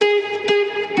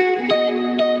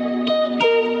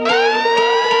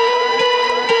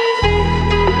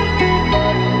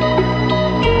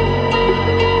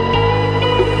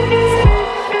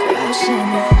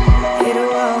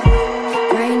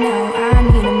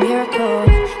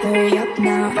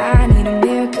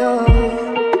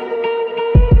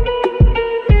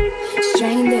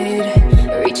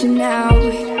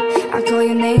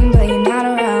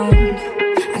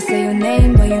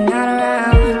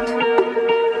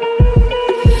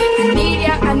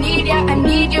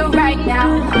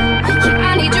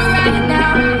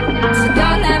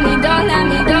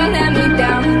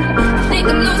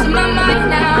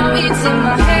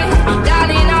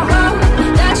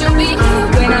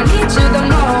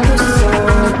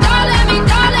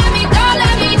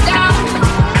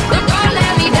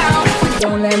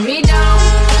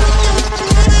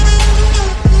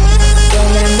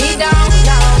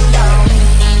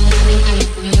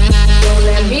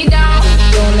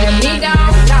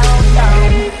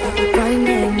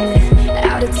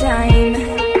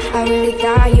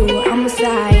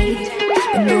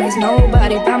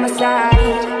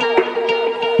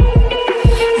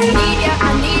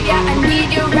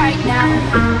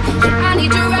I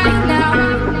need you right now.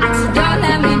 So don't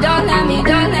let me down.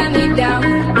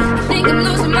 I think I'm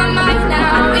losing my mind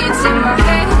now. It's in my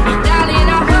head, darling.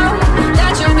 I hope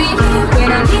that you'll be here when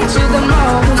I need you the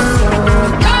most. So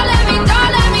don't let me down.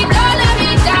 Don't let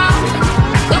me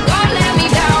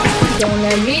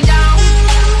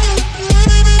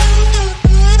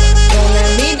down. Don't let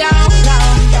me down.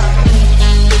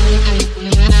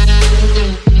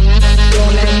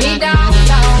 Don't let me down. Don't let me down.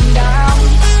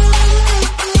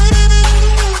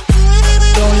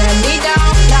 Don't let me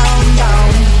down.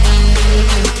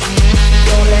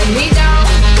 Don't let me down.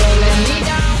 Don't let me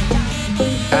down.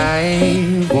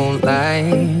 I won't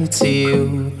lie to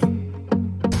you.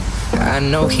 I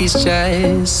know he's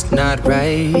just not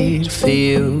right for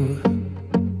you.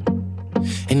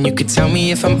 And you could tell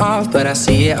me if I'm off, but I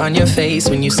see it on your face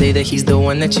when you say that he's the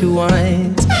one that you want.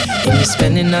 And you're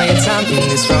spending all your time in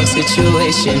this wrong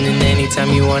situation, and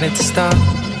anytime you want it to stop.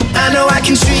 I know I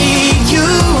can treat you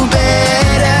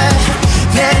better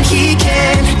than he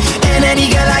can, and any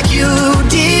girl like you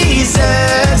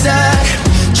deserves a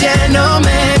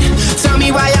gentleman. Tell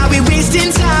me why are we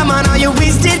wasting time on all your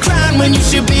wasted crime when you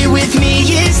should be with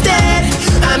me instead.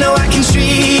 I know I can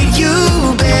treat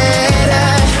you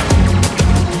better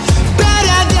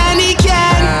than he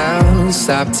can. I'll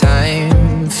stop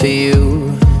time for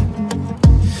you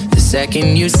the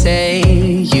second you say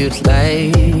you'd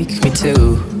like me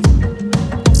to.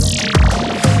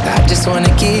 I just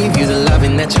wanna give you the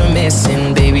loving that you're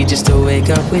missing, baby. Just to wake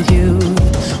up with you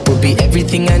will be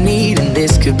everything I need, and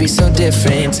this could be so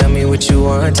different. Tell me what you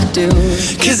want to do,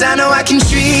 'cause I know I can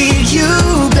treat you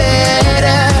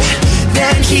better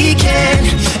than he can,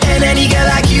 and any girl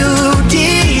like you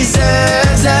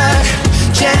deserves a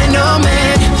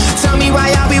gentleman. Tell me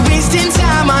why are we wasting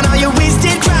time on all your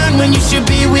wasted crime when you should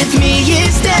be with me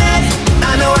instead.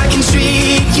 I know I can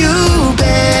treat you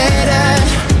better.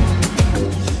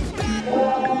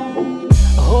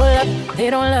 Hold up, they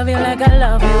don't love you like I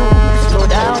love you. Slow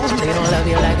down, they don't love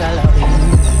you like I love you.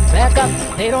 Back up,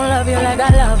 they don't love you like I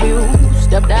love you.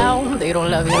 Step down, they don't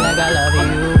love you like I love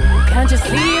you. Can't you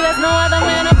see there's no other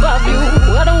man above you?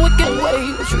 What a wicked way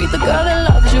to treat the girl that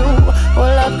loves you.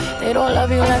 Hold up, they don't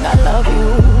love you like I love you.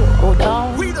 Hold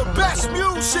down. We the best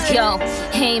music. Yo,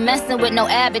 he ain't messing with no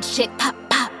average chick. Pop,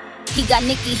 pop. He got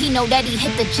Nicky, he know that he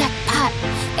hit the jackpot.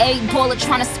 Every baller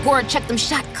tryna score, check them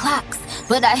shot clocks.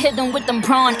 But I hit him with them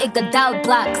prawn Iguodala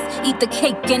blocks. Eat the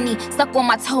cake and he stuck on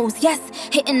my toes, yes.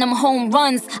 Hitting them home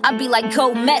runs, I be like,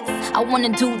 go Mets. I want a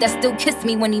dude that still kiss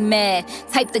me when he mad.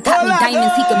 Type to cop me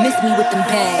diamonds, he can miss me with them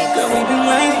bags. Girl, we been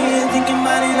right here thinking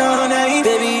about it all night.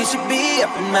 Baby, you should be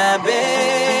up in my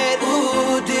bed.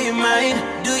 Ooh, do you mind?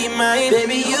 Do you mind?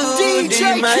 Baby, you, DJ do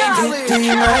you mind? Khaled. Do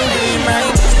you mind? Do you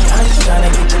mind? I'm just tryna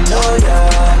get to know ya.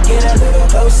 Get a little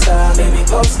closer, baby,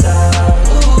 closer.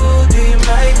 Ooh, do you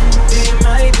mind? Do you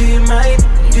mind? Do you mind?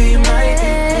 Do you mind?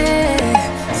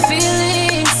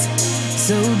 Feelings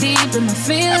so deep in my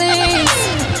feelings.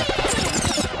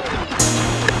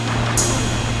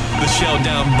 The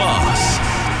Showdown Boss.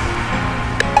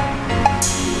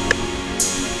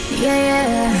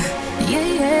 Yeah.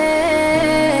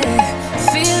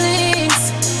 Feelings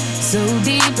so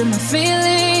deep in my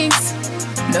feelings.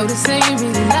 No, this ain't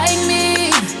really like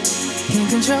me. Can't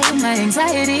control my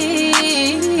anxiety.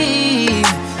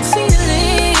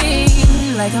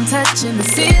 Feeling like I'm touching the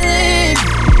ceiling.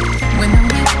 When I'm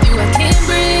with you, I can't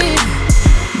breathe.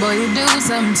 Boy, you do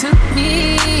something to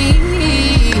me.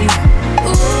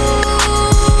 Ooh,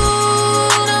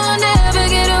 no, I'll never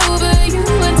get over you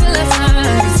until I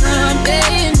find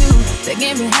something new that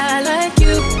get me high like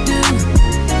you do.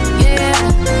 Yeah.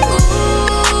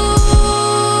 Ooh,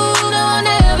 no, I'll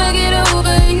never get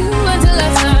over you until I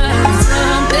find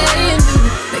something new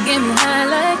that get me high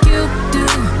like you do.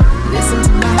 Listen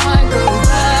to my heart go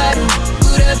bottom,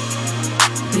 boot up,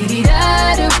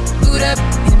 dee-dee-da-do, boot up,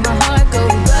 and my heart go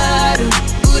bottom,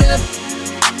 boot up,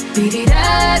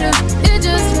 dee-dee-da-do. It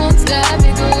just won't stop,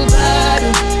 it go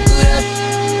bottom, boot up,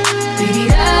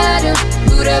 dee-dee-da-do,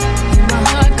 boot up, and my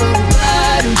heart go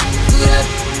bottom, boot up,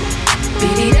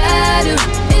 dee-dee-da-do.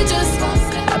 It just won't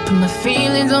stop. I put my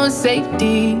feelings on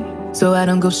safety, so I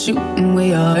don't go shooting where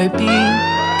your heart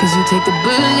beat. 'Cause you take the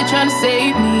bullet trying to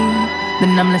save me,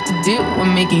 then I'm left to deal with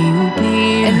making you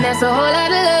bleed. And that's a whole lot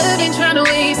of love, ain't trying to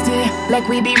waste it. Like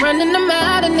we be running them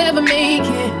out and never make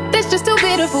it. That's just too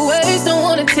bitter for words, don't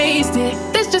wanna taste it.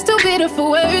 That's just too bitter for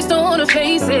words, don't wanna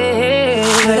face it.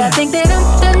 But I think that I'm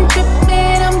done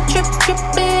tripping, I'm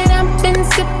tripping. I've been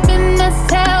sipping,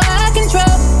 that's how I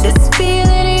control this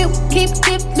feeling you keep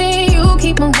giving, you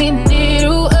keep on hitting it.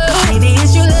 Ooh, oh. Maybe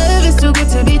it's your love, it's too good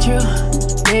to be true.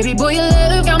 Baby boy, your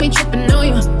love got me tripping on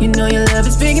you. You know your love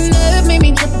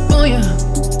on ya.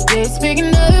 Yeah,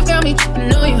 speaking of, got me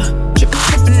tripping on ya.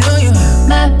 Tripping on ya.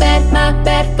 My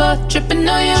bad for tripping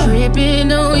on ya.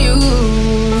 Tripping on you.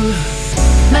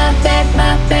 My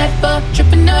bad for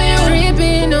tripping on you.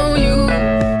 Tripping on you.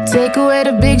 Take away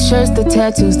the big shirts, the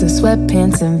tattoos, the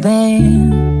sweatpants and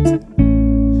Vans.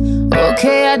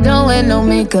 Okay, I don't wear no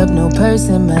makeup, no purse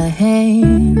in my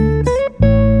hands.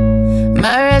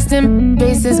 My resting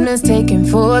face is mistaken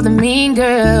for the mean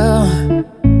girl.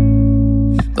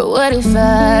 But what if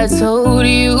I told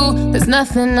you there's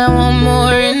nothing I want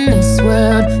more in this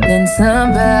world than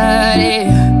somebody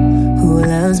who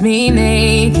loves me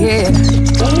naked?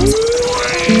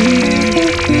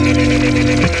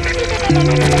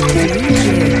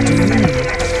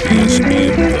 He's in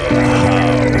the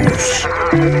house.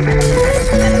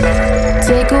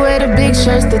 Take away the big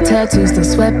shirts, the tattoos, the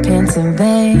sweatpants and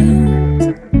Vans.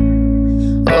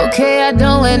 Okay, I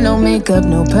don't wear no makeup,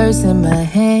 no purse in my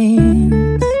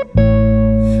hands.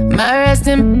 My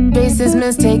resting face is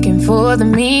mistaken for the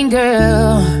mean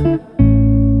girl.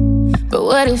 But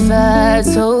what if I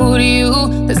told you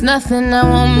there's nothing I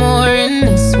want more in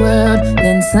this world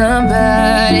than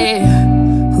somebody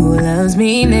who loves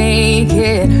me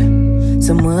naked?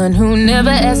 Someone who never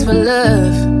asks for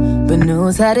love, but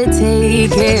knows how to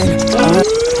take it.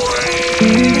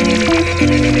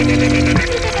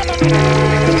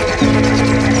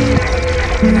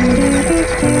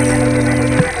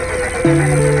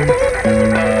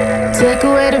 Take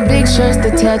away the big shirts,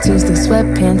 the tattoos, the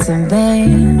sweatpants and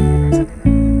Vans.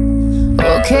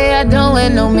 Okay, I don't wear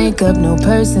no makeup, no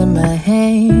purse in my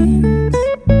hands.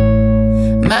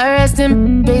 My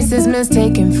resting face is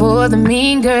mistaken for the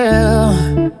mean girl.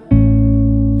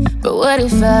 But what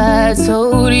if I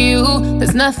told you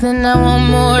there's nothing I want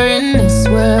more in this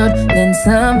world than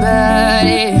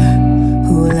somebody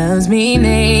who loves me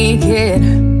naked?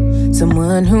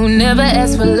 Someone who never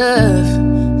asks for love,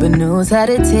 but knows how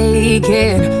to take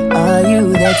it. Are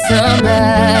you that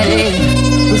somebody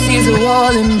who sees a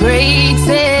wall and breaks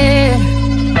it?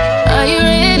 Are you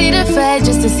ready to fight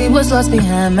just to see what's lost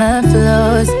behind my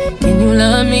flaws? Can you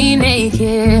love me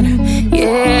naked?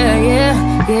 Yeah, yeah,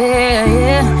 yeah,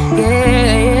 yeah,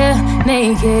 yeah, yeah,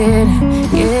 naked.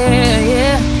 Yeah,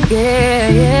 yeah, yeah,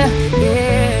 yeah,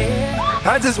 yeah.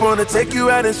 I just wanna take you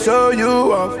out and show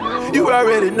you off. You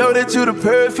already know that you the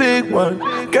perfect one.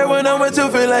 Girl, when I'm with you,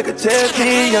 feel like a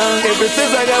champion. Ever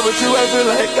since I got with you, I feel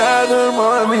like I done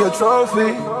won me a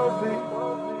trophy.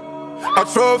 A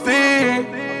trophy.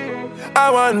 I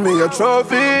want me a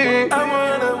trophy. I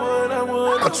want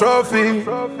a trophy.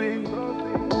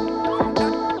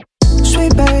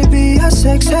 Sweet baby, your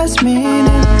sex has meaning.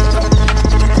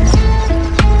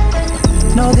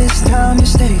 Know this time you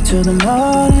stay till the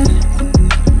morning.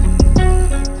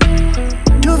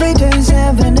 Duvet days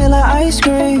and vanilla ice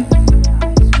cream.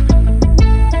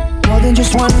 More than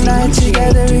just one night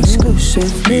together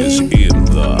exclusively. Is in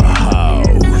the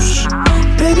house.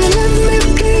 Baby, let me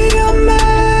be your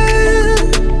man,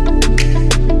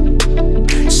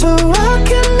 so I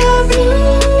can love you.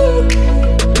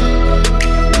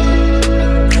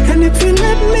 And if you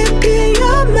let me be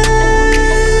your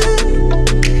man,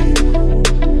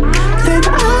 then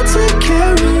I'll take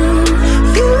care of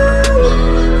you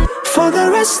for the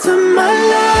rest of my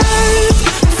life,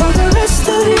 for the rest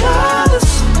of yours,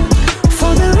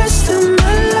 for the rest of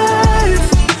my life,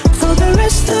 for the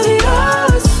rest of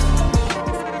yours.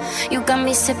 You got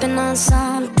me sipping on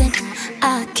something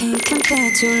I can't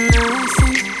compare to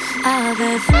nothing I've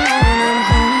ever known. I'm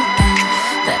hoping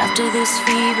that after this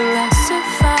fever I'll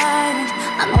survive.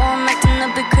 I know I'm acting a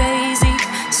bit crazy,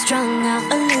 strung out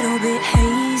a little bit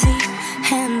hazy.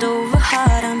 Hand over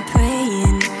heart, I'm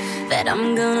praying that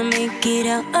I'm gonna make it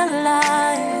out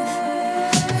alive.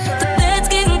 The bed's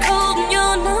getting cold and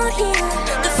you're not here.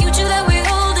 The future that we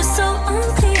hold is so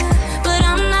unclear, but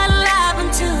I'm not alive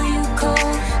until you call,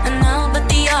 and I'll bet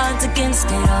the odds against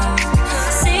it all.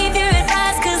 Save your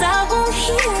advice, cause I won't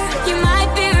hear. You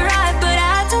might be right, but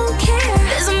I don't care.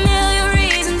 There's a million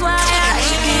reasons why I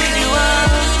should give you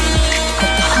up,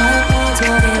 but the heart wants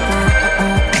what it wants.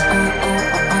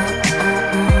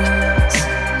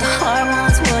 The heart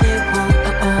wants what it wants.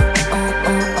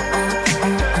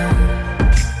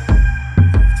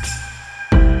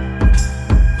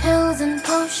 Pills and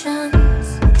potions,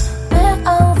 we're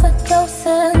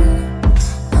overdosing.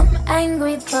 I'm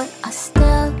angry, but I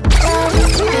still love you.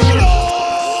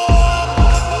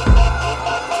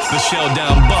 The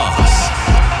Shelldown Boss.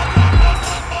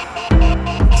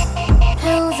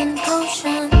 Pills and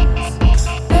potions,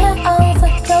 we're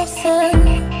overdosing.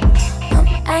 I'm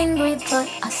angry, but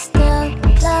I still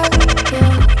love you.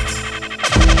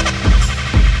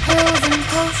 Pills and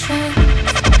potions,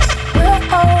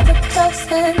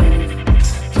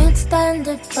 overdosing. Can't stand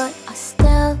it, but I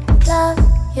still love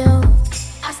you.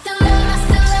 I still love, I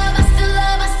still love, I still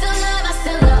love, I still love, I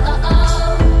still love.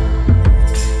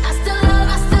 I still love,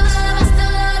 I still love, I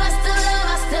still love, I still love,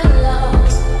 I still love.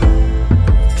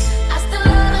 I still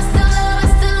love, I still love, I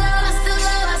still love, I still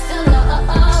love, I still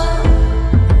love.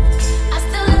 I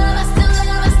still love, I still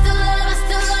love, I still love, I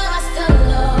still love, I still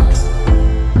love.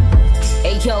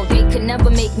 Hey yo, they could never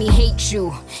make me hate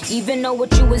you. Even though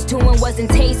what you was doing wasn't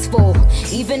tasteful.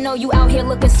 Even though you out here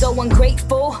looking so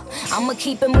ungrateful. I'ma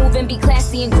keep it moving, be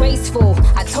classy and graceful.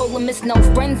 I told him it's no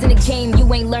friends in the game,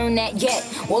 you ain't learned that yet.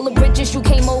 All the bridges you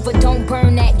came over, don't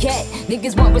burn that yet.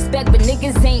 Niggas want respect, but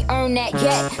niggas ain't earned that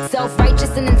yet.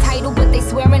 Self-righteous and entitled, but they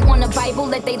swearing on the Bible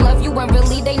that they love you, and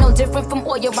really they no different from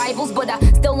all your rivals. But I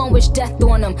still don't wish death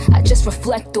on them, I just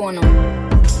reflect on them.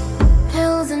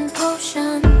 Pills and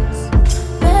potions,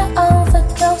 we're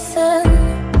overdosing.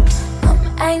 I'm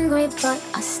angry, but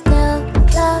I still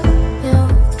love you.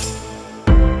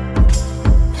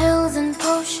 Pills and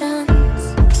potions,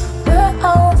 we're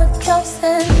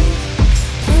overdosing.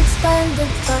 Can't stand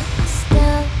it, but I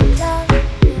still love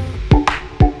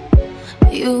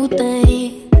you. You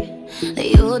think that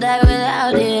you'll die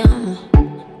without him.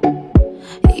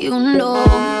 You know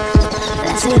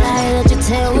that's a lie that you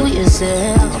tell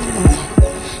yourself.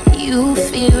 You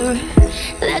fear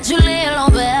that you lay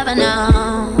alone forever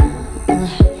now.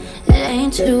 It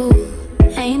ain't true,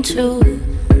 ain't true,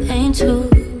 ain't true.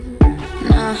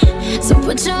 Nah. So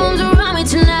put your arms around me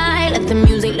tonight. Let the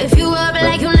music lift you up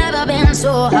like you've never been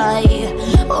so high.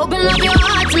 Open up your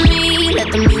heart to me.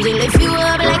 Let the music lift you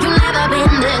up like you've never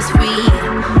been this free.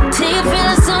 Till you feel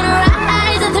the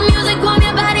sunrise. Let the music warm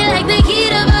your body like the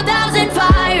heat of 1,000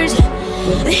 fires.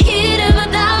 The heat of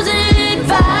 1,000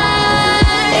 fires.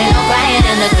 Ain't no crying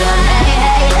in the club, hey,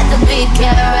 hey. Let the beat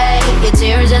carry your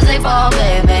tears as they fall,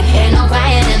 baby. Ain't no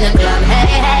crying in the club,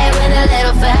 hey, hey. With a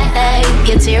little fat, hey.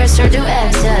 Your tears turn to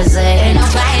ecstasy. Ain't no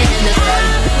crying in the club.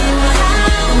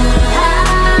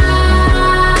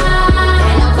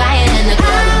 Ain't no crying in the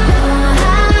club.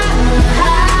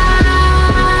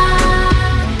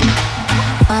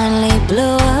 Finally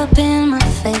blew up in my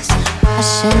face.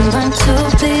 Passion burned to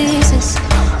pieces.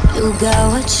 You got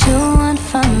what you want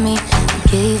from me. I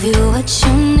gave you what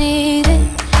you needed.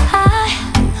 I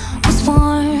was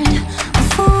warned,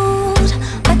 fooled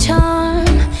by charm,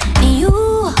 and you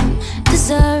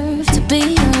deserve to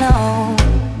be alone.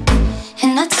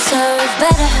 And I deserve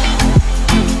better,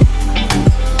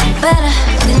 better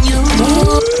than you.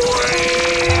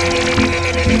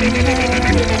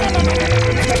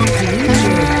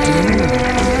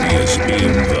 Is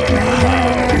in the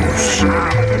house.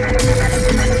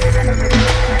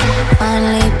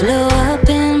 Finally blew up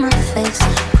in my face.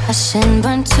 Crashing,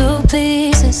 burned to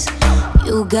pieces.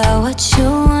 You got what you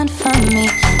want from me. I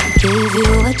gave you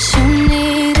what you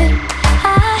needed. I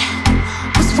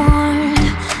was warned,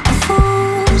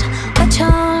 fooled by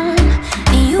charm,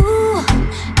 and you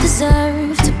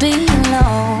deserve to be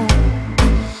alone.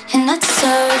 And I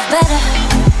deserve better,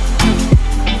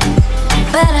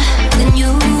 better than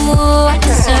you. I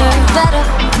deserve better,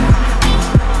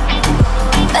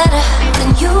 better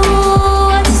than you.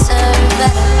 I deserve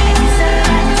better.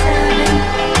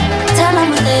 Tell them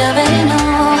what they already know.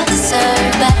 I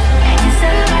deserve better.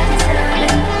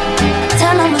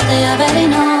 Tell them what they already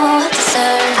know. I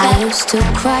deserve better. I used to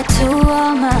cry to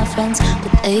all my friends,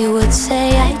 but they would say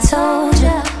I told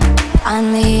ya.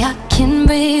 Finally I can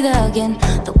breathe again.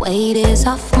 The weight is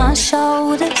off my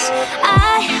shoulders.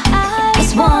 I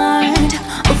was warned,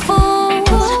 a fool,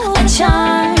 a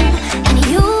charm, and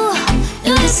you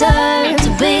deserve to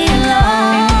be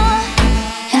alone.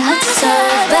 And I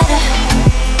deserve better,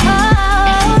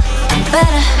 oh,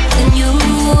 better than you.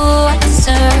 I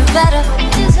deserve better,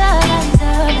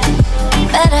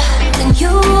 better than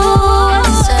you. I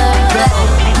deserve better.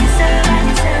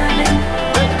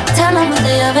 Tell them what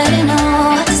they already know.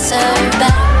 I deserve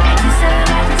better.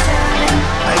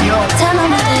 Tell them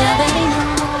what they already know.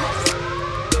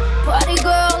 Party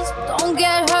girls, don't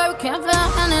get hurt, can't feel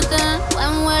anything.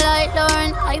 When will I learn?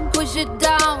 I push it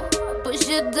down, push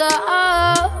it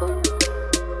down.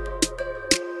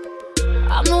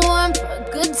 I'm the one for a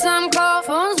good time call.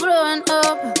 Phone's blowing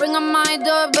up, ring on my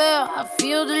doorbell. I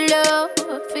feel the love,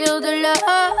 I feel the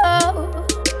love.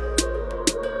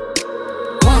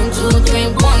 1, 2, 3,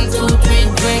 1, 2, 3,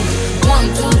 drink. 1,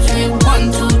 2, 3,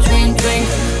 1, 2, 3, drink.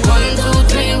 1, 2,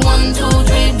 3, 1, 2,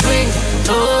 3, drink.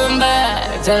 Turn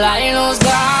back till I lose God.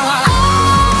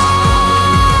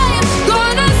 I'm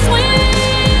gonna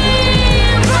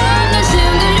swim from the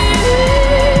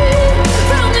chandelier,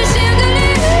 from the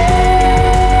chandelier.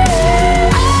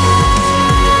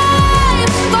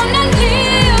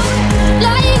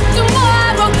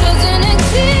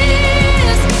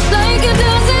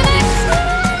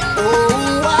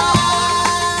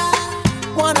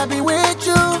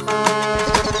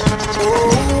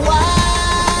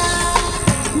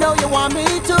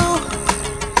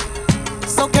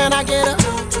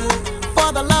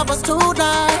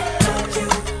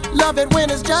 tonight. Love it when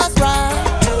it's just right.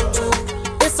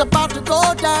 It's about to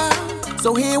go down.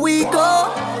 So here we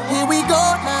go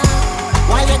now.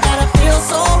 Why you gotta feel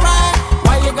so right?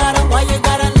 Why you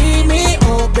gotta leave me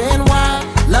open wide?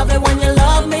 Love it when you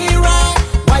love me right.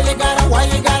 Why you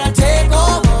gotta take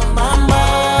over my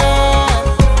mind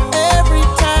every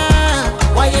time?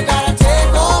 Why you gotta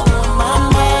take over my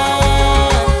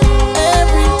mind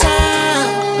every time?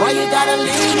 Why you gotta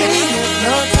leave me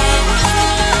hypnotized?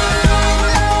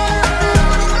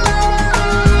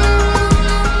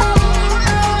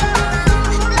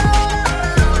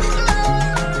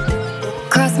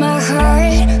 Cross my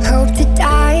heart, hope to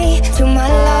die. To my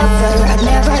lover, I'd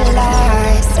never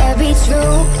lie. Said be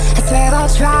true, I swear I'll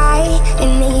try.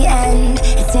 In the end,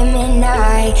 it's him and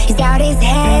I. He's out his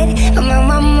head, I'm on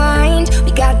my mind.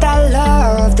 We got that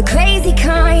love, the crazy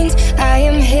kind. I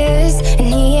am his, and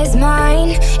he is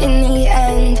mine. In the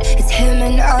end, it's him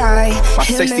and I. My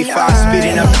 65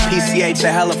 speeding up the PCH,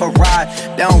 a hell of a ride.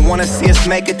 They don't wanna see us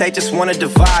make it, they just wanna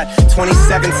divide.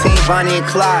 2017, Bonnie and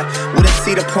Clyde. Wouldn't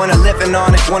see the point of living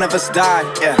on if one of us died.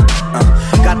 Yeah,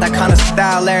 got that kind of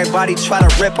style everybody try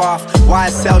to rip off.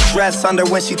 YSL dress under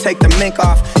when she take the mink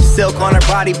off. Silk on her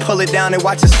body, pull it down and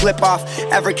watch it slip off.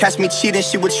 Ever catch me cheating,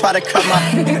 she would try to cut my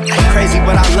crazy,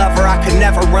 but I love her, I could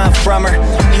never run from her.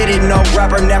 Hit it, no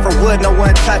rubber, never would, no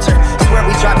one touch her. Swear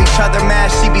we drive each other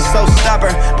mad, she be so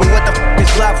stubborn. But what the f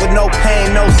is love with no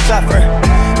pain, no suffer?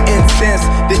 Incense,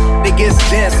 this it gets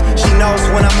dense. She knows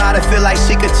when I'm out, I feel like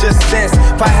she could just sense.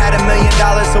 If I had $1 million,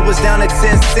 it was down to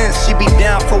 10 cents. She be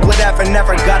down for whatever,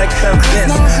 never gotta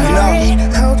convince. You know?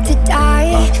 Hope to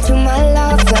die. To my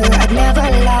lover, I'd never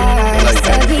lie.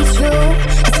 Said be true,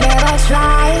 I swear I'll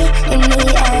try. In the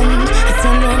end, it's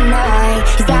him and I.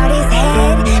 He's out his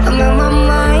head, I'm on my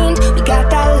mind. We got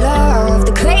that love,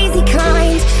 the crazy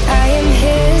kind. I am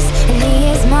his, and he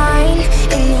is mine.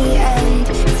 In the end,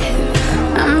 it's him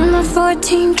and I. I'm a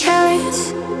 14 carats.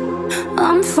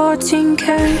 I'm 14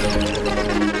 carats.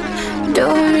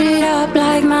 Doing it up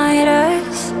like my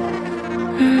haters.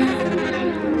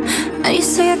 And you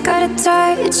say I got a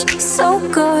touch, so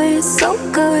good, so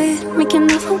good. Make you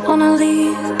never wanna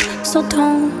leave. So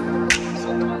don't.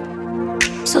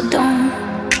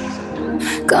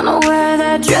 Gonna wear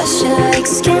that dress you like,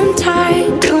 skin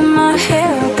tight. Do my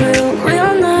hair up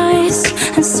real nice.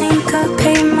 And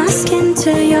syncopate my skin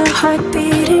to your heart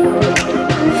beating.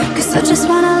 Cause I just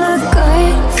wanna look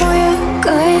good for you,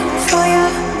 good for you.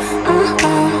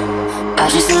 I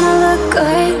just wanna look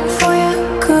good for you,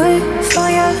 good for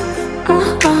you.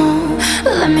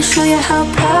 Let me show you how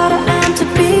proud I am to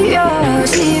be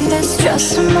yours. Leave this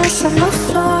dress a mess on the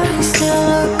floor. Still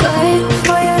look good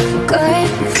for you, good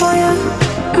for you.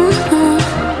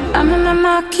 I'm in my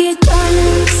marquee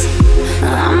diamonds.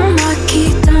 I'm a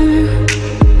marquee diamond.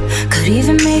 Could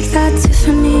even make that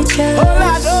Tiffany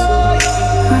jealous.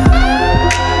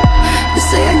 You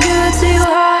say I give it to you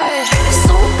hard,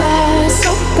 so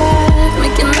bad,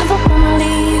 make you never wanna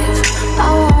leave. I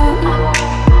won't.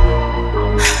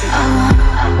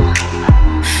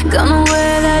 Gonna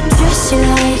wear that dress you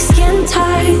like, skin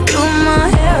tight. Do my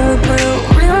hair up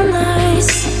real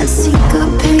nice. And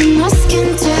syncopate my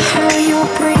skin to how you're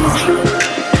breathing.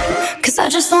 Cause I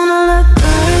just wanna look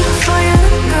good for you,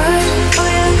 good for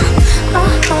you.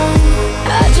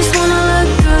 I just wanna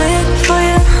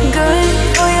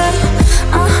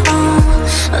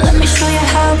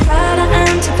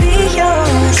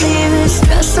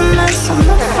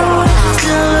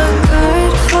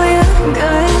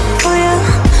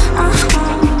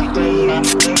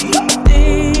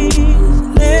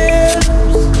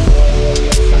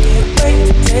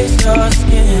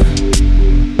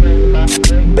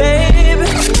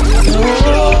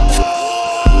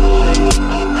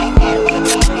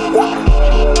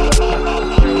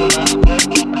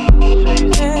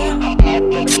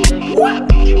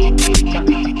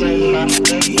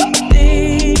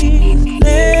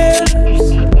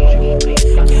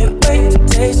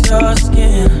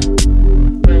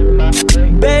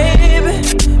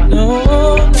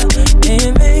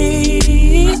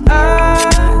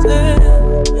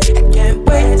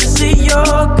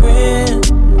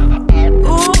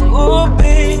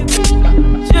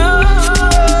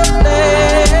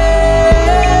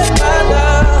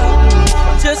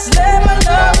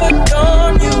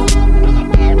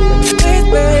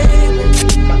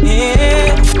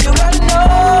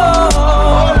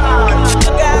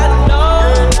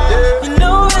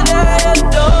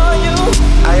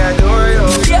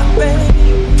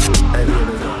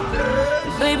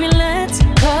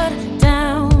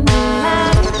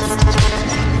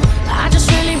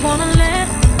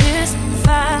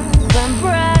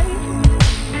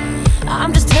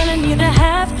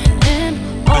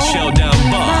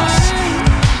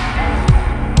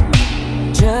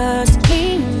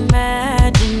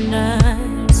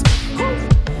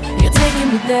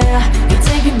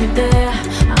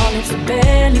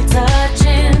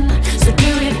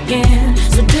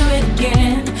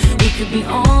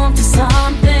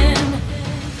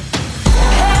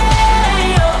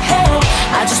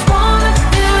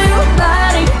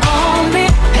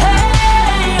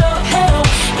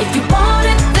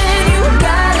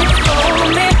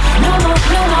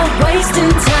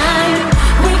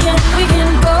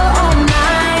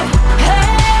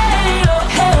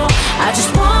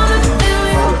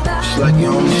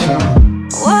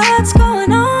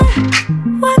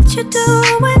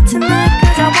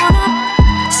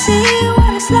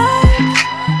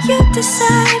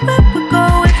decide where we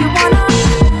go if you wanna.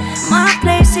 My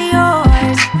place or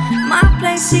yours, my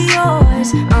place or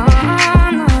yours.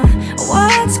 No.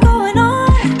 What's going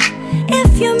on?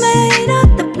 If you made up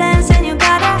the plans, then you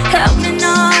gotta help me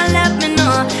know, let me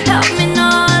know, help me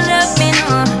know, let me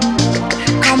know.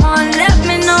 Come on, let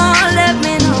me know, let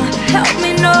me know, help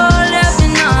me know, let me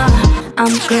know.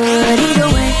 I'm good either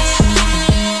way,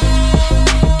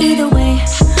 either way.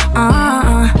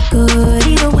 Good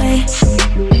either way,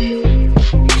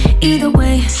 either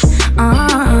way.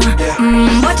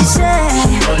 What you say?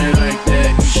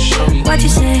 What you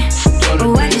say?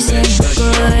 What you say?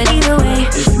 Good either way.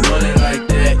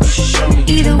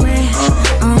 Either way.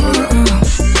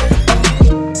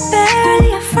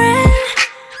 Barely a friend.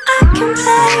 I can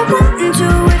play 1 and 2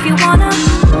 if you wanna.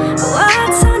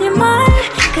 What's on your mind?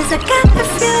 'Cause I got a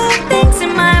few things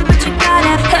in mind, but you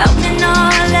gotta help me know,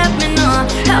 let me know,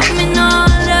 help me know,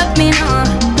 let me know.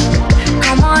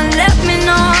 Come on, let me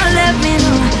know, let me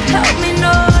know, help me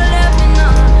know, let me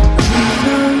know. We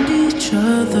found each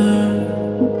other.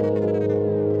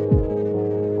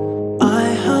 I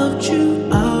helped you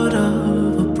out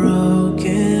of a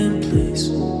broken place.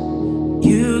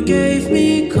 You gave me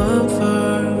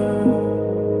comfort,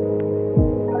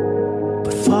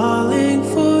 but falling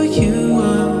for you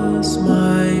was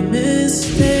my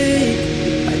mistake.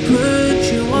 I put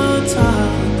you on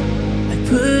top, I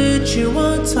put you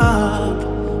on top.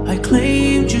 I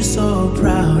claimed you so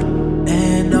proud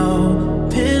and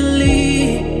openly.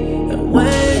 And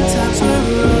when times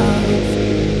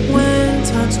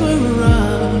were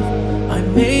rough, I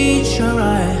made sure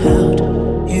I held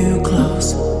you close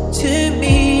to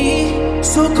me.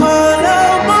 So call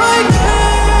out my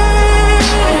name,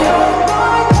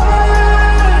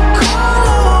 call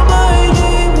out my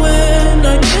name when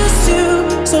I kiss you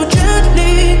so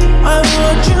gently. I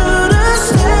want you to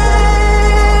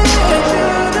stay,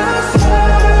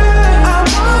 I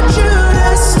want you to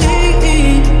stay,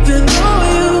 even though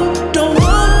you don't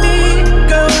want me.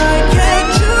 Girl, I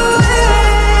can't you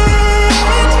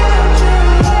wait?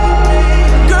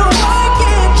 Girl, why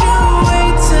can't you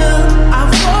wait till I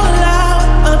fall out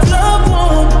of love?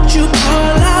 Won't you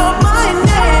call out my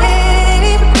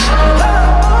name?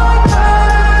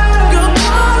 Girl,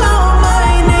 call out my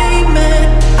name and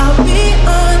I'll be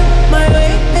on my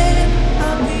way.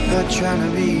 Not tryna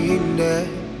be in there,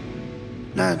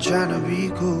 not tryna be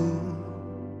cool,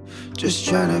 just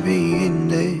tryna be in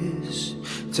this.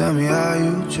 Tell me how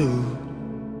you do.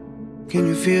 Can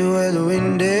you feel where the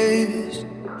wind is?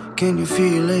 Can you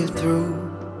feel it through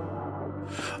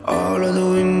all of the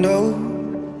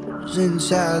windows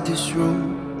inside this room?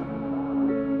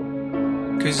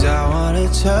 'Cause I wanna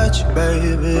touch you,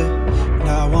 baby, and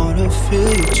I wanna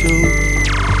feel you too.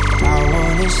 I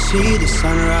wanna see the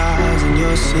sunrise and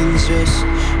your sins, just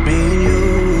me and you.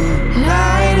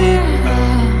 Light it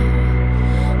up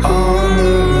on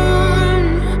the run.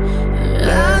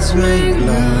 Let's make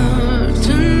love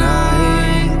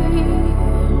tonight.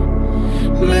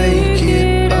 Make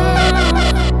it up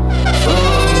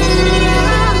for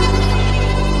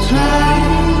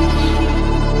twice.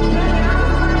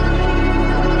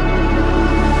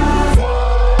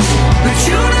 But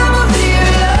you never be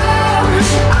alone.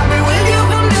 I'll be with you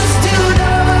from dusk till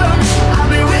dawn. I'll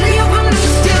be with you from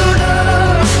dusk till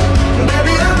dawn.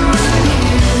 Baby, I'm right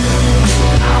here.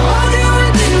 I want you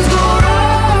when things go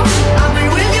wrong. I'll be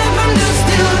with you from dusk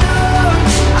till dawn.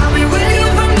 I'll be with you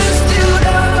from dusk till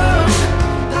dawn.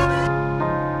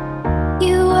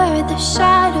 You were the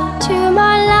shadow to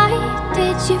my light.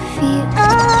 Did you feel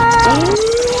us?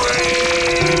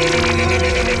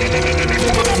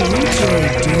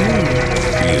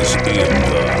 Is in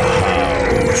the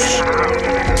house.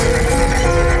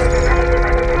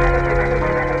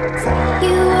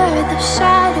 You were the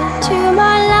shadow to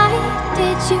my light.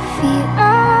 Did you feel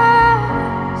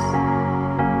us?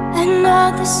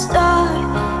 Another star,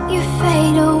 you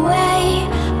fade away.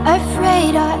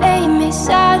 Afraid our aim is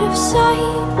out of sight.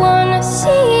 Wanna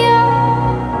see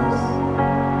us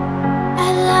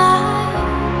alive.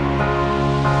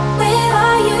 Where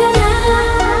are you now?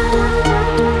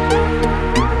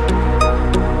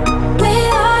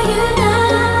 Where are you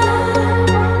now?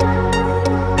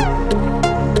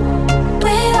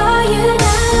 Where are you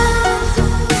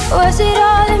now? Was it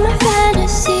all in my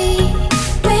fantasy?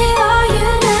 Where are you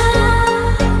now?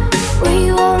 Were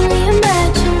you only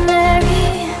imaginary?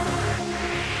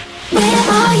 Where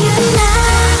are you now?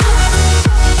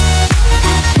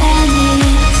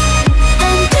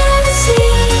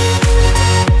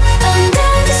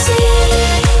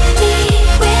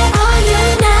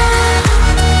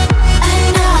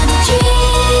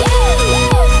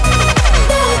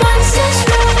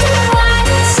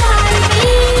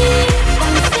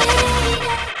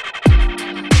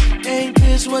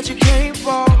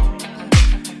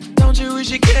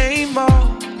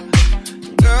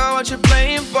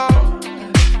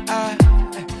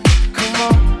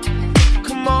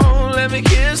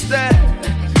 miss that.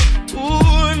 Ooh,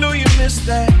 I know you miss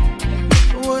that.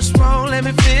 What's wrong? Let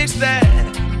me fix that.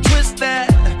 Twist that,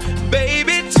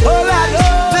 baby. Tonight,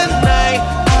 the night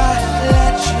I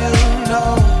let you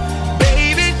know.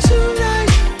 Baby, tonight,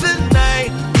 the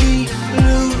night we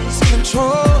lose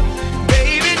control.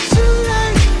 Baby,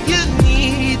 tonight, you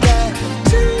need that.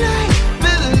 Tonight,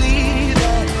 believe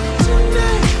that.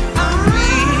 Tonight, I'll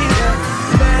be the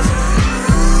best.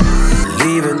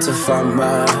 Leaving to find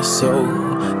my soul.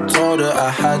 Told her I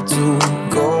had to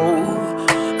go.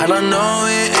 And I know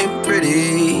it ain't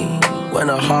pretty when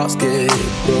our hearts get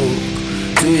broke.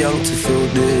 Too young to feel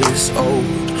this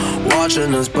old,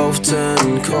 watching us both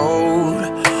turn cold.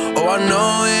 Oh, I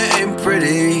know it ain't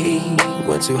pretty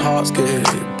when two hearts get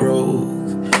broke.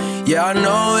 Yeah, I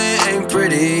know it ain't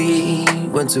pretty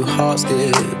when two hearts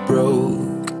get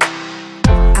broke.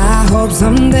 I hope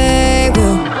someday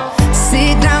we'll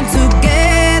sit down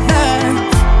together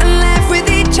and laugh with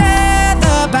each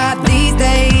other about these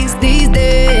days, these days.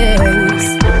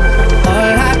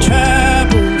 All our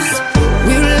troubles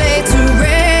we'll lay to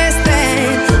rest,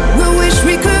 and we wish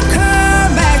we could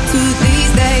come back to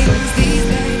these days, these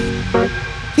days.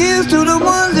 Here's to the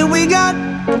ones that we got.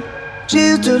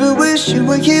 Cheers to the wish you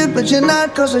were here but you're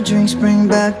not. Cause the drinks bring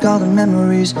back all the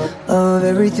memories of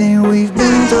everything we've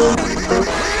been through.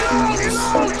 He's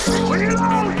in the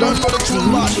house.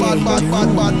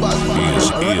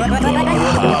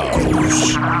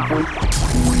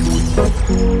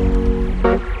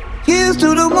 Here's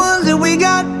to the ones that we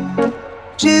got.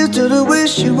 Cheers to the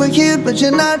wish you were here but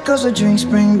you're not. Cause the drinks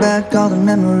bring back all the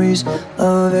memories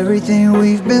of everything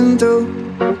we've been through.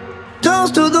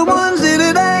 Toast to the ones here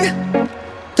today.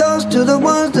 Toast to the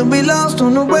ones that we lost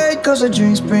on the way. Cause the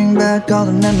drinks bring back all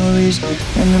the memories.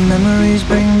 And the memories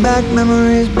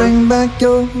bring back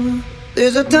your.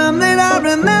 There's a time that I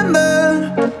remember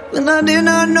when I did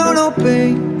not know no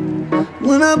pain.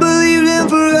 When I believed in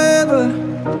forever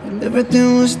and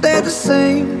everything would stay the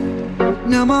same.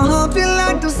 Now my heart feel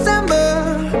like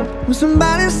December when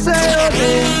somebody say your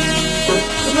name.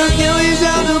 And I can't reach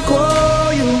out to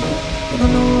call you, but I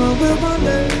know I will one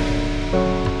day.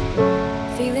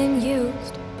 Feeling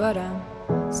used, but I'm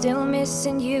still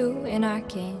missing you, and I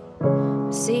can't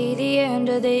see the end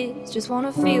of this. Just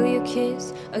wanna feel your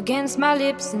kiss against my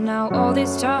lips, and now all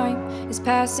this time is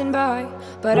passing by,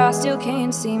 but I still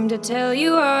can't seem to tell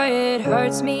you why. It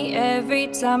hurts me every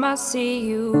time I see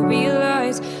you,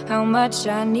 realize how much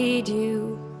I need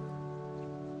you.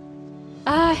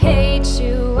 I hate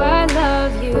you, I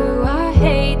love you, I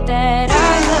hate that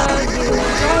I love you.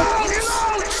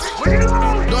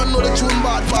 Don't know the tune,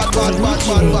 bad.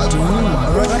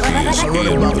 He's in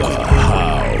the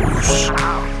house.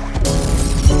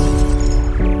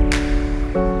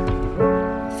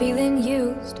 Feeling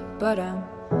used, but I'm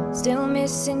still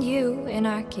missing you, and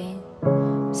I can't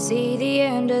see the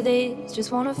end of this.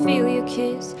 Just wanna feel your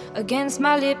kiss against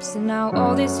my lips, and now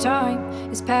all this time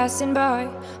is passing by,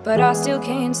 but I still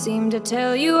can't seem to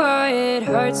tell you why. It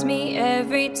hurts me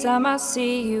every time I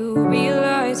see you,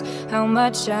 realize how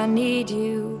much I need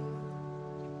you.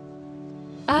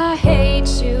 I hate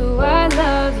you, I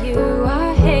love you,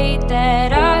 I hate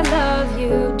that I love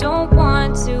you. Don't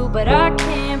want to, but I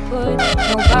can't put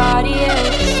nobody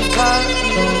else above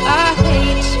you. I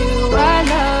hate you, I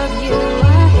love you,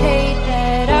 I hate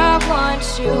that I want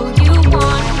you. You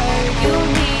want her, you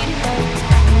need her,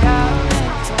 and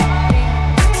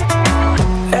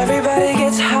Everybody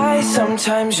gets high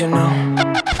sometimes, you know.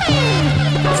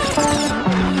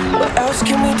 What else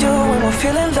can we do when we're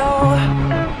feeling low?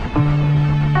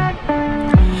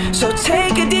 So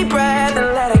take a deep breath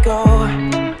and let it go.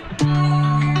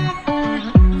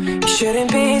 You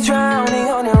shouldn't be drowning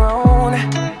on your own.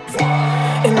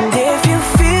 And if you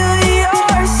feel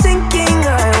you're sinking,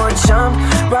 I will jump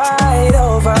right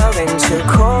over into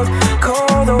cold,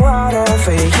 cold water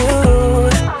for you.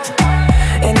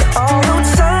 And although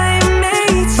time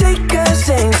may take us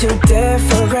into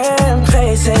different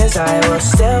places, I will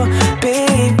still be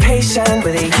patient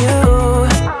with you.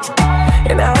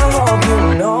 And I hope you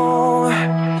know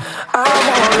I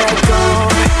won't let go.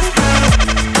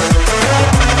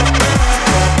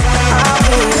 I'll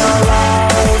be your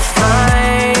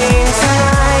lifeline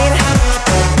tonight.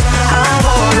 I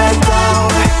won't let go.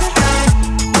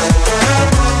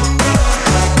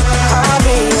 I'll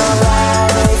be your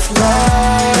lifeline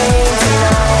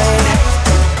tonight.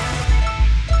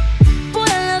 Boy,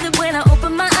 I love it when I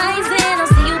open my eyes and I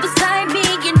see you beside me.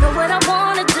 You know what I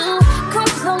wanna do.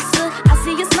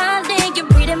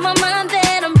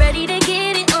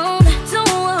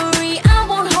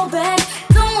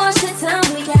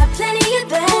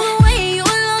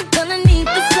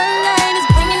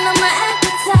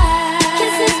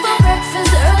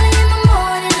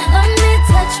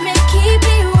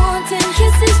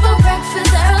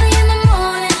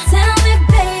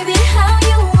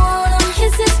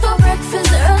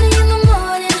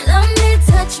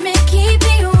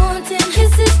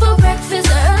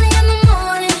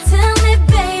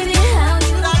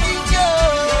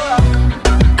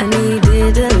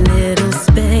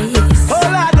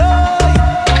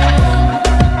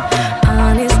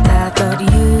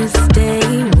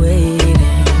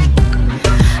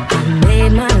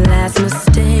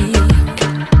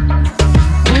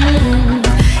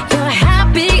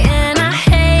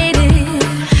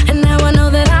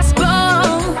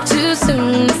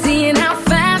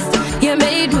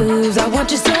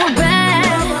 want you so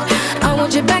bad. I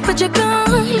want you back, but you're gone.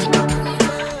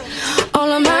 All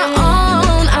on my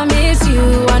own, I miss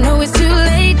you. I know it's too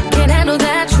late, can't handle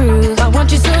that truth. I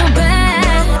want you so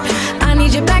bad. I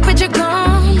need you back, but you're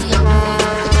gone.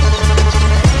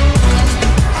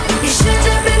 You should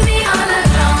have been me all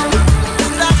along.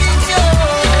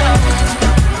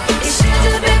 You should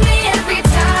have been me every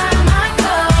time I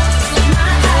close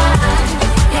my eyes.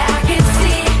 Yeah, I can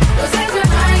see those days when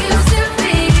I used to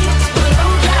be. But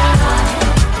oh God,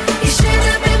 you should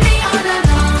have been me all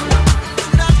along.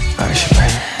 Alright, she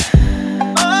pray.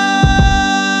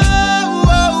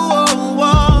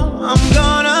 I'm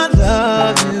gonna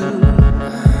love you,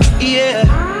 yeah,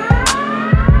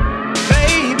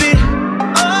 baby.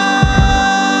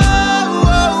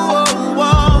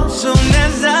 Soon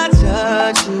as I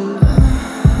touch you,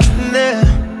 yeah,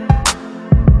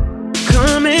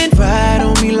 coming right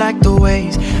on me like the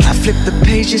waves. I flip the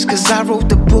pages 'cause I wrote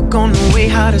the book on the way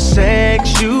how to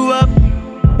sex you up,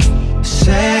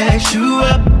 sex you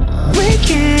up. We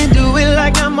can do it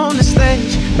like I'm on the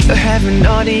stage. But have an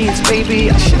audience,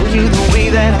 baby, I'll show you the way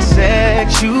that I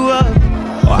sex you up.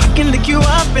 Or I can lick you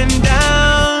up and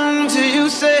down till you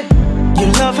say you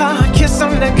love how I kiss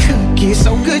on that cookie.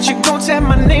 So good you gon' tap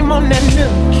my name on that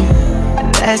nookie.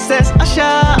 And that's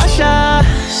Usher, Usher.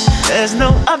 There's no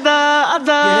other.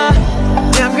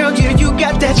 Damn girl, yeah, you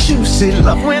got that juicy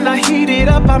love. When I heat it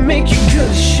up, I make you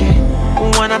good shit.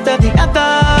 One after the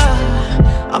other.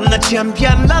 I'm the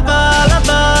champion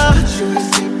lover.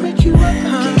 Break you up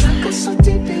again. Go so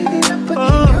deep, baby, up again.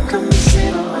 Girl, come and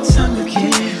sit on my tongue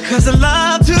again. 'Cause I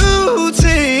love to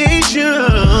taste you,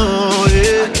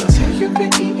 yeah. I can tell you've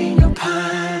been eating your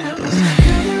pineapples.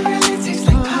 Girl, it really tastes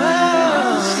like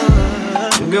pineapples.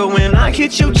 Girl, when I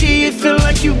hit your G, it feel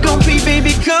like you gon' be,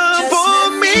 baby, come for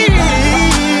me.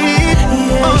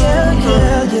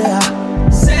 Yeah.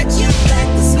 Sex you back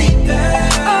to sleep, girl.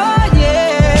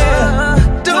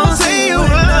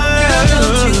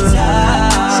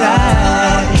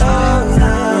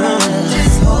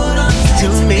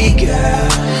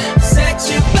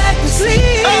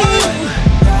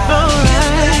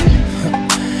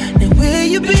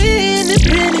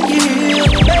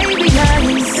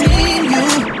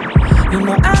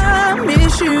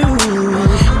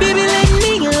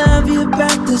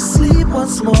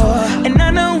 Once more, and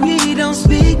I know we don't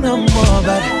speak no more,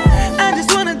 but I just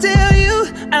wanna tell you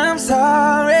I'm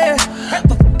sorry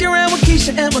for fucking around with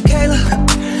Keisha and Michaela,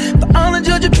 for all the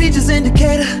Georgia Peaches in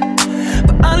Decatur,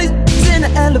 for all these in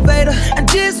the elevator. I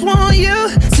just want you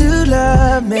to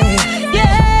love me,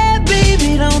 yeah,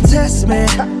 baby, don't test me.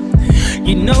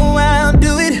 You know I'll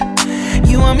do it.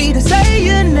 You want me to say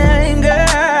your name,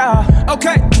 girl?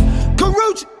 Okay,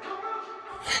 Karuchi.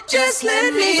 Just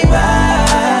let me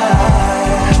ride.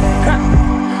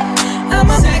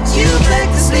 I'ma sex you back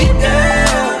to sleep,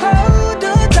 girl. Hold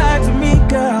on tight to me,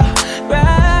 girl.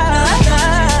 Ride.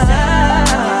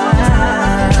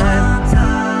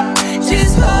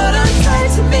 Just hold on tight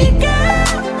to me,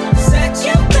 girl. Sex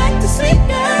you back to sleep,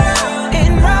 girl.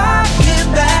 And rock it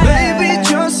back. Baby,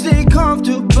 just stay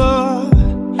comfortable.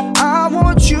 I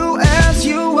want you as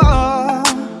you are.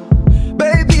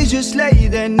 Baby, just lay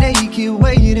there naked,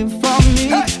 waiting for me.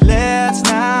 Let's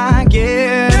not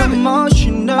get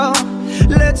emotional.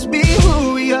 Let's be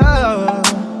who we are.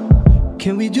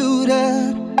 Can we do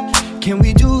that? Can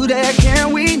we do that?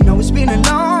 Can we? No, it's been a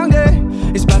long day.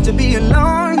 It's about to be a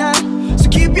long night. So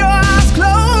keep your eyes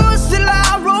closed till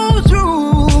I roll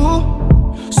through.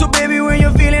 So baby, when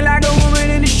you're feeling like a woman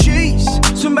in the sheets,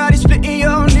 somebody splitting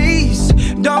your knees,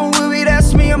 don't worry,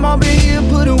 that's me. I'm over here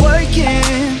putting work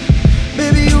in.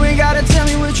 Baby, you ain't gotta tell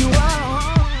me what you want.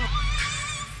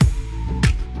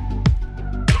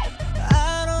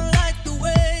 I don't like the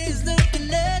way he's looking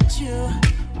at you.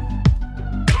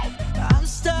 I'm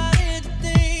starting to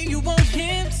think you want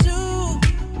him too.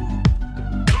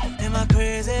 Am I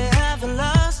crazy? Have I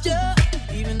lost you?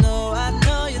 Even though I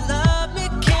know you love me,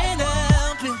 can't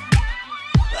help it.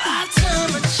 I turn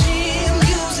my chin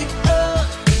music up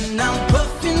and I'm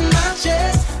puffing my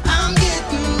chest. I'm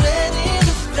getting ready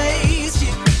to face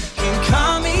you. Can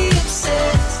call me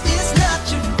obsessed. It's not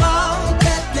your fault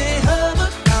that they hover.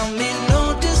 I mean no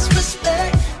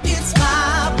disrespect. It's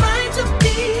my right to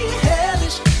be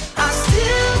hellish. I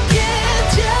still get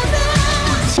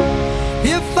jealous.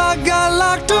 If I got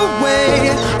locked away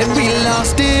and we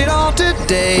lost it all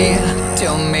today,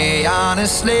 tell me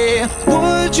honestly,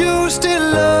 would you still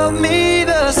love me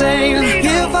the same?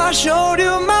 If I showed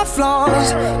you my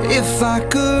flaws, if I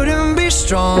couldn't be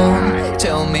strong,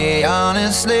 tell me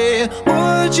honestly,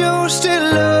 would you still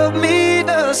love me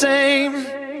the same?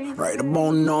 right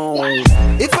about now.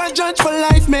 If I judge for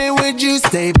life, man, would you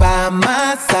stay by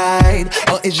my side?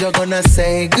 Or is you gonna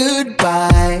say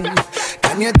goodbye?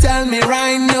 Can you tell me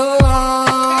right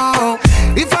now?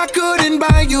 If I couldn't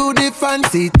buy you the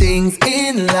fancy things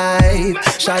in life,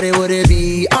 shawty, would it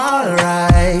be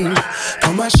alright?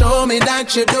 Come and show me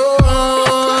that you don't.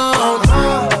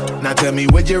 Now tell me,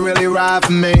 would you really ride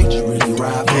for me?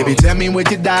 Baby, tell me,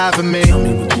 would you die for me?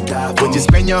 Would you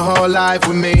spend your whole life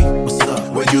with me?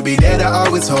 Would you be there to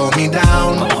always hold me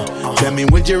down? Tell me,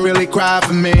 would you really cry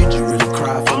for me?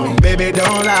 Baby,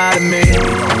 don't lie to me.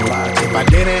 If I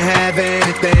didn't have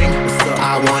anything,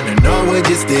 I wanna know, would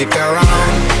you stick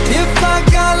around? If I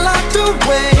got locked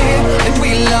away and we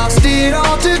lost it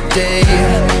all today,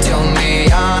 tell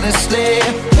me honestly,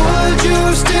 would you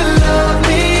still love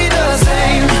me the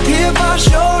same? If I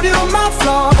showed you my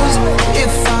flaws,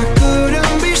 if I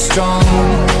couldn't be strong,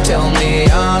 tell me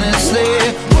honestly,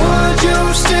 would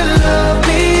you still love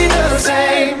me the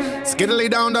same? Skiddly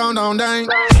down, down, down, down.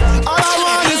 All I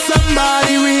want is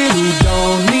somebody real who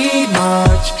don't need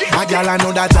much. A girl I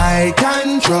know that I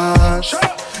can trust,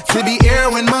 to be here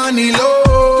when money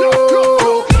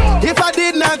low. If I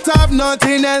did not have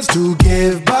nothing else to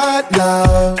give but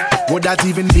love, would that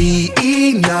even be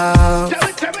enough?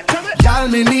 Y'all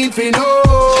me need to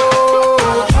know.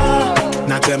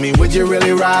 Now tell me, would you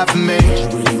really ride for me?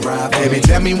 Baby,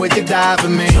 tell me, would you die for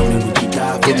me?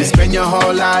 Would you spend your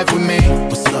whole life with me?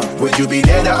 Would you be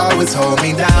there to always hold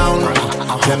me down?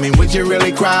 Tell me, would you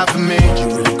really cry for me?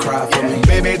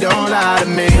 Baby, don't lie to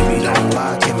me.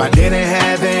 If I didn't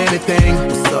have anything,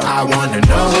 I wanna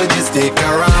know, would you stick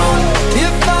around?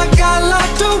 If I got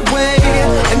locked away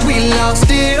and we lost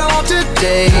it all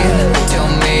today, tell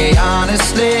me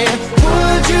honestly,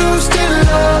 would you still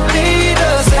love me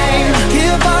the same?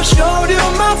 If I showed you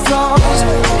my flaws,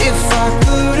 if I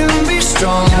couldn't be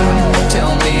strong,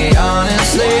 tell me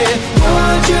honestly,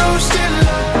 would you still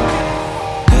love me?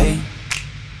 Hey,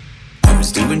 I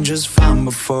was doing just fine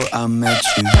before I met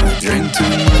you. I drink too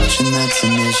much and that's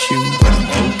an issue, but I'm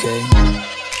okay.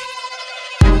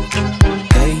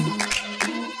 Hey,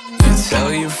 you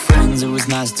tell your friends it was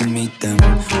nice to meet them,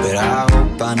 but I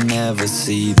hope I never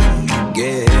see them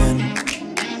again.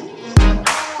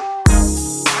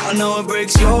 I know it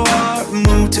breaks your heart.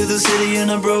 Moved to the city in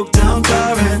a broke down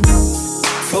car and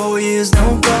 4 years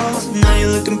no calls. Now you're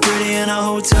looking pretty in a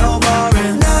hotel bar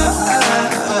and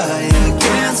I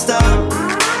can't stop.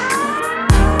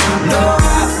 No,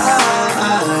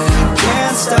 I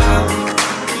can't stop.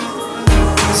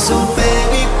 So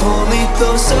baby, pull me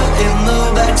closer in the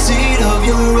backseat of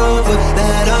your Rover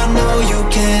that I know you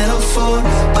can't afford.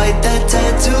 Bite that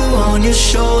tattoo on your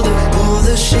shoulder. Pull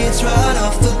the sheets right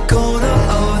off the corner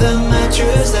of the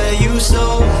mattress that you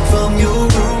stole from your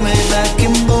roommate back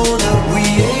in Boulder. We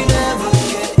ain't never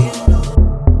getting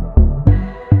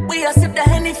old. We are sip the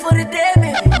Henny for the day,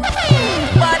 baby.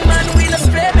 Bad man, we look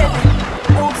straight, baby.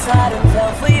 Oops, I done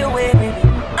fell for your way, baby.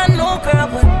 I know, girl,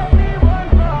 but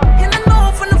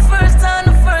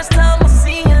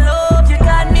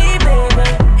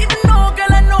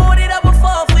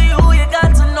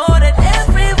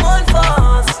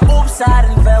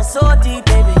so deep,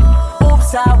 baby.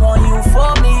 Oops, I want you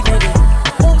for me, baby.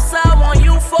 Oops, I want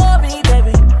you for me,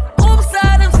 baby. Oops,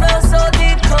 I done fell so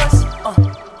deep, cause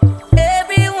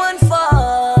everyone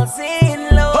falls in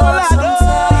love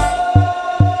sometimes.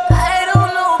 I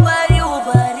don't know about you,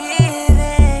 but it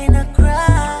ain't a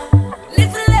crime. If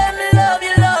you let me love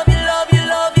you, love you, love you,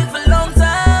 love you for a long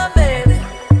time, baby.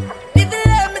 If you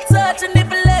let me touch and if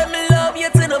you let me love you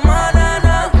to the morning.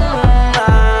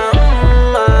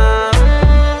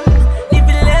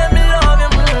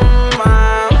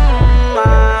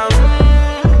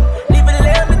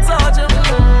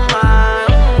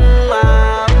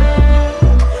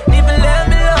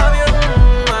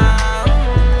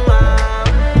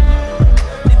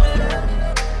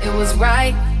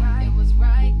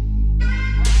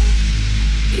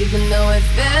 Even though it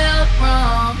felt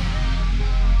wrong,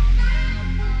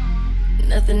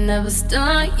 nothing ever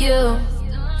stopped you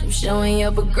from showing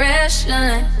your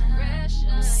progression.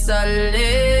 Solid,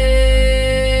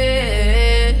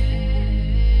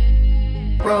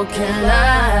 broken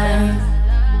life,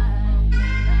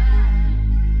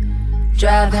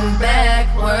 driving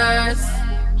backwards,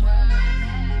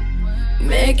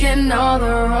 making all the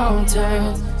wrong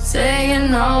turns,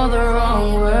 saying all the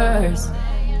wrong words.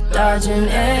 Dodging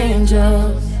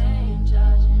angels.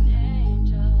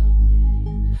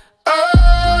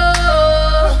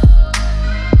 Oh,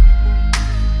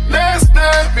 let's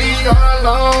not be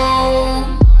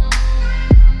alone.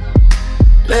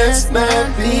 Let's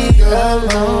not be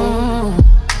alone.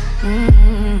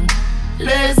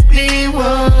 Let's be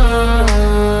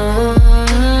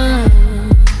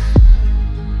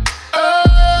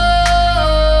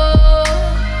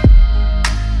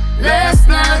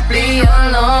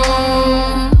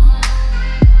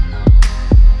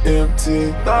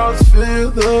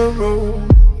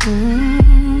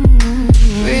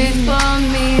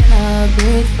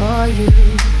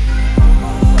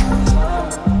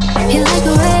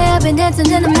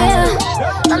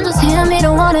I'm just here, me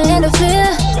don't wanna interfere.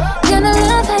 Gonna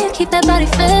love how you keep that body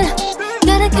fit.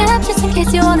 Got a cap just in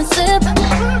case you wanna sip.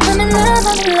 I'm in love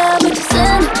with your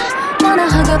sin. Wanna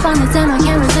hug up on the time, I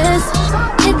can't resist.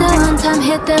 Hit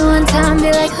that one time,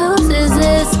 be like, whose is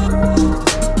this?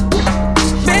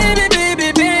 Baby,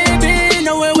 baby, baby,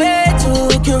 no we're way too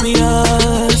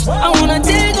curious. I wanna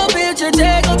take a picture,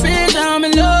 I'm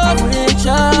in love with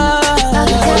you. I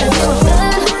can tell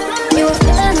that you a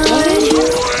fan already.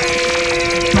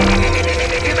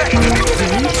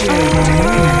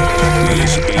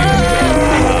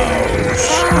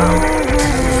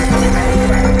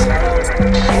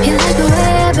 You like the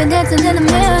way I've been dancing in the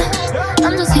mirror.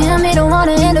 I'm just here, me don't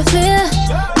wanna interfere.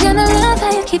 Gonna love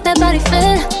how you keep that body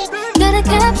fit. Got a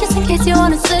cap just in case you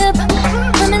wanna sip.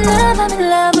 I'm in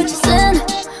love with your sin.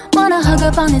 Wanna hug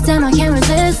up on the time, I can't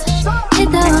resist. Hit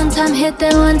that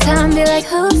one time, be like,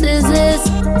 whose is this?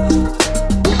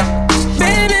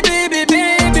 Baby, baby,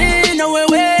 baby, no we're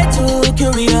way too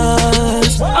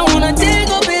curious. I wanna take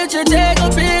a picture,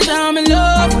 I'm in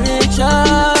love with you.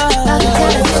 I can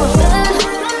tell that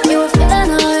you a fan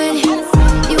already.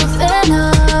 You a fan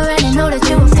already, know that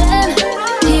you a fan.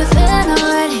 He a fan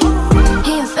already,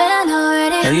 he a fan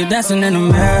already. Are you dancing in the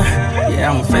mirror?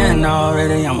 Yeah, I'm a fan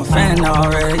already,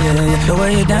 yeah. The way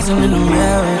you're dancing in the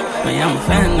mirror, man, I'm a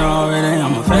fan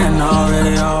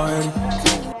already.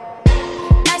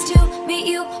 Nice to meet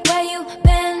you, where you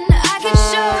been? I can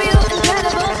show you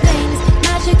incredible things.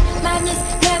 Magic, madness,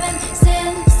 heaven,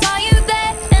 sin. Saw you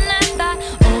there and I thought,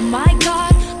 oh my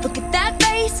God, look at that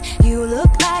face. You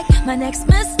look like my next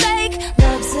mistake.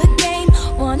 Love's a game,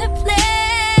 wanna play.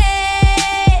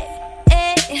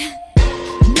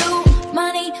 New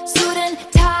money, suit and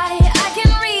tie. I can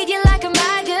read you like a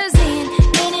magazine.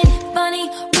 Ain't it funny?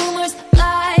 Rumors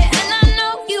fly, and I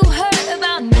know you heard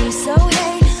about me. So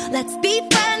hey, let's be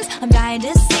friends. I'm dying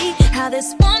to see how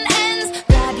this one ends.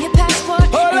 Grab your passport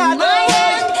in my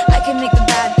hand. I can make the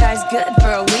bad guys good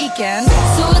for a weekend.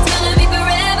 So it's gonna be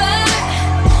forever,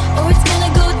 or it's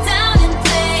gonna go down in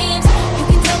flames. You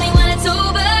can tell me when it's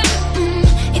over,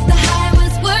 if the high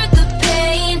was worth the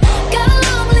pain. Got a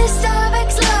long list of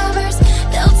ex-lovers,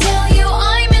 they'll tell you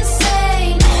I'm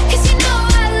insane. 'Cause you know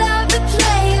I love the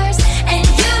players, and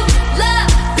you love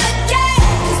the game.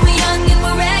 'Cause we're young and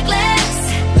we're reckless,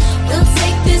 we'll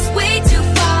take this way too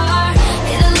far.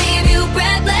 It'll leave you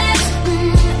breathless,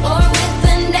 or with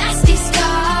a nasty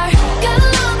scar. Got a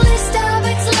long list of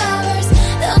ex-lovers,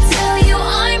 they'll tell you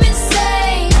I'm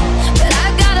insane. But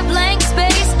I've got a blank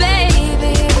space,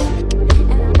 baby.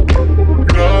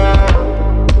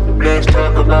 Let's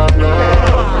talk about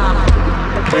love.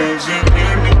 Is it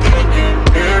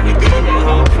everything you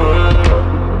offer?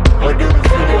 Or do you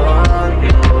feel it on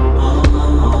you?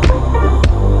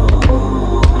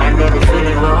 I know the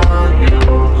feeling on you.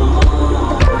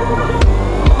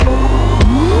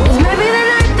 Maybe the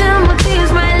night that my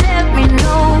tears might let me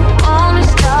know. All the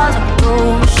stars are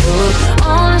closer.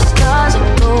 All the stars are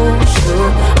closer.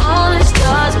 All the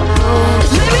stars are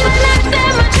closer. Maybe the night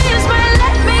that my tears might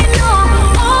let me know.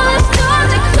 All the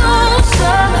stars are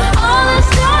closer. All the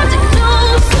stars are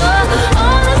closer.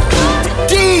 All the stars are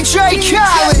DJ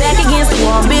Khaled. Back against the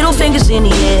wall, middle fingers in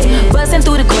the air. Bustin'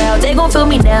 through the crowd, they gon' feel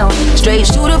me now. Straight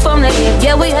shooter from the hip,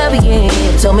 yeah, we heavy in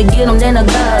here. Told me get 'em, then I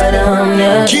got 'em,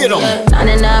 yeah. Get 'em.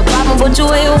 99 problem, but you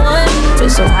ain't one. Been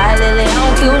so high lately, I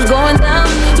don't care what's going down.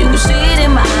 You can see it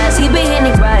in my eyes, he been hitting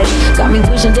it right. Got me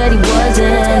wishing that he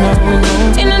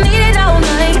wasn't. And I need it all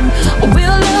night. A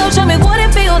real love, show me what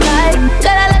it feel like.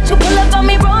 Gotta let you pull up on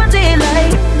me, broad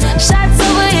daylight. Shots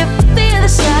over here, the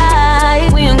other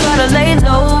side. We ain't gotta lay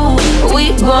low,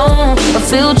 we grown. A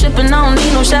field trip and I don't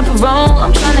need no chaperone.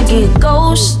 I'm tryna get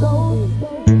ghost.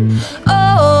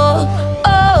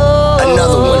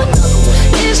 Another one.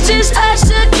 It's just us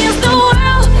against the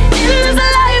world in this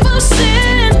life of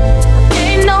sin.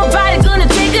 Ain't nobody gonna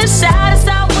take a shot. It's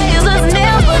our ways, us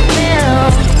never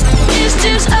them. It's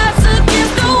just us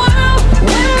against the world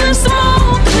when the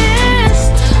smoke clears.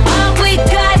 All we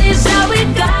got is all we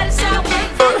got is all we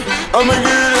got. I'ma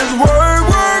get this work,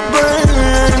 baby.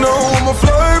 You know I'm a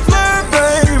flirt,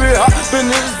 baby. Hop in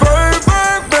this bird,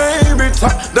 baby.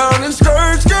 Top down and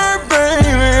skirt,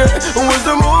 baby. What's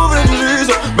the moving,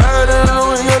 Jesus? Bad and I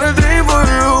ain't got a dream for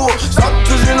you. Stop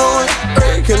 'cause you know it.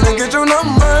 Hey, can I get your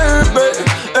number, baby?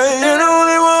 Hey, you know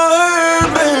only one,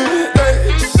 baby. Hey,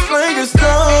 sling a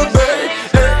star, baby.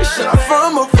 Hey, shot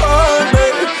from afar,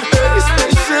 baby. Hey,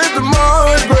 spaceship to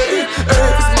Mars, baby. Hey,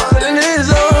 it's mine and it's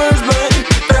ours, baby.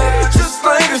 Hey, just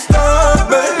like a star,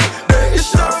 baby. Hey,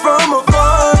 shot from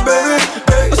afar, baby.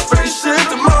 Hey, a spaceship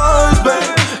to Mars, baby.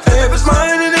 Hey, if it's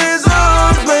mine and it's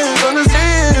ours, babe, gonna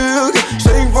see you.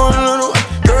 Shake for a little,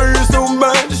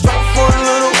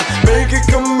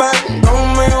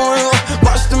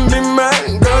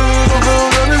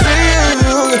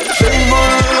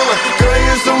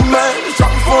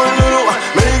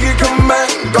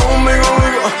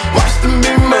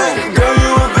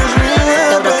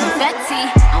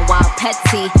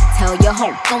 Tell your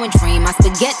hoe, go and drain my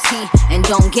spaghetti. And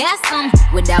don't gas them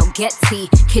without Getty.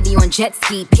 Kitty on jet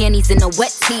ski, panties in a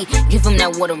wet tee. Give him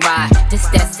that water ride. This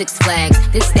that Six Flags.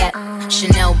 This that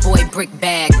Chanel boy brick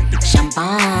bag.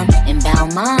 Champagne and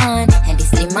Balmain. Hendy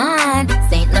Slimane,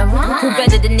 Saint Laurent. Who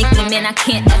better than Nicki, man, I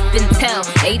can't effing tell.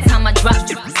 Every time I drop,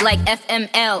 it's like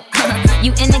FML.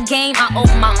 You in the game, I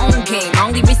own my own game. I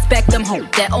only respect them hoes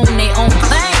that own their own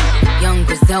claim. Young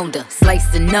Griselda,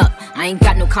 slicing up. I ain't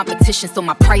got no competition, so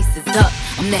my price is up.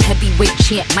 I'm the heavyweight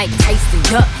champ, Mike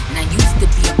Tyson up. And I used to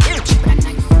be a bitch, but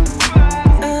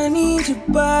I need your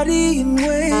body in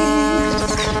ways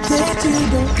that you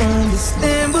don't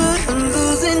understand, but I'm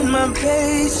losing my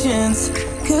patience.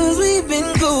 Cause we've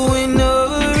been going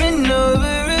over and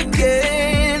over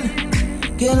again.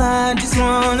 Girl, I just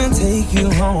wanna take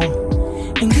you home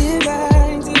and get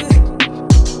right to it.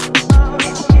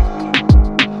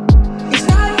 It's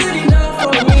not good enough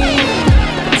for me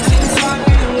since I've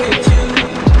been with you.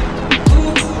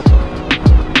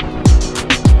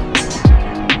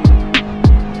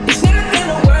 It's not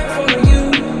gonna work for you.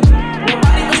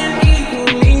 Nobody can equal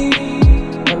me.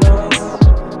 Hello.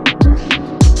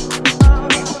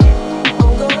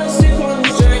 I'm gonna sip on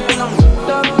this drink when I'm fucked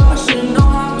up. I should know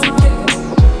how to pick up.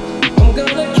 I'm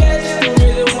gonna catch the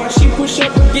rhythm while she push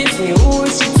up against me. Ooh,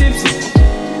 is she tipsy?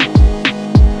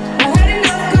 I had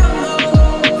enough combo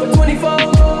for 24.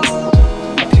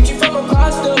 I picked you from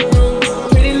across the room.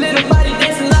 Pretty little body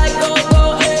dancing like go-go,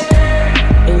 hey.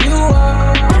 And you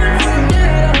are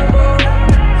unforgettable.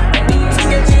 I need to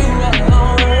get you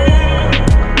alone.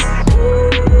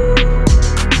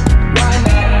 Why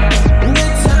not?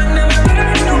 Good time, never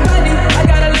hurt nobody. I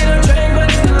got a little drink, but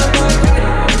it's not my body.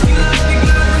 You love the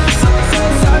girl, I'm so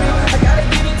sorry. I gotta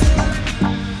give it to you.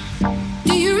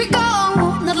 Do you recall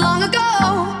not long ago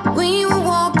when you would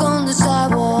walk on the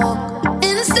sidewalk?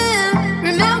 Innocent,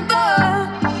 remember?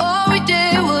 All we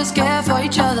did was care for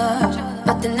each other.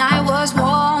 But the night was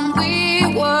warm, we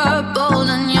were bold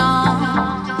and young.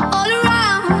 All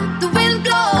around, the wind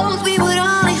blows, we would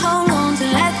only hold on to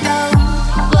let go.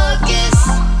 Blood kiss,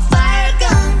 fire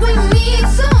gun, we need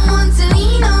someone to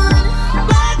lean on.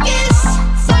 Blood kiss,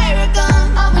 fire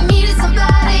gun, all we need is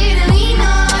somebody to lean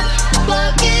on.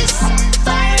 Blood kiss,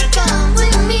 fire gun, we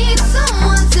need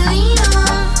someone to lean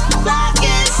on. Blood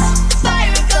kiss,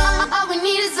 fire gun, all we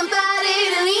need is somebody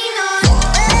to lean on.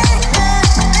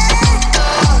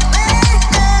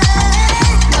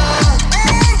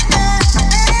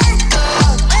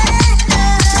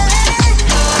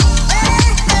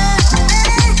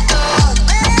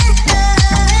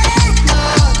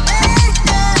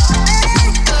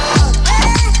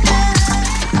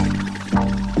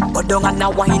 Go down and a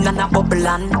wine and a bubble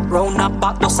and round a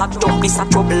back, just a jump, this a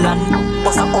trouble and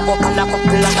bust a bubble and a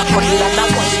couple and a cuddle and a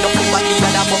wine up your body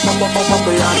and a bubble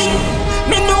and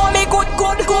me know me good,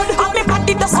 and me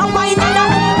body just a wine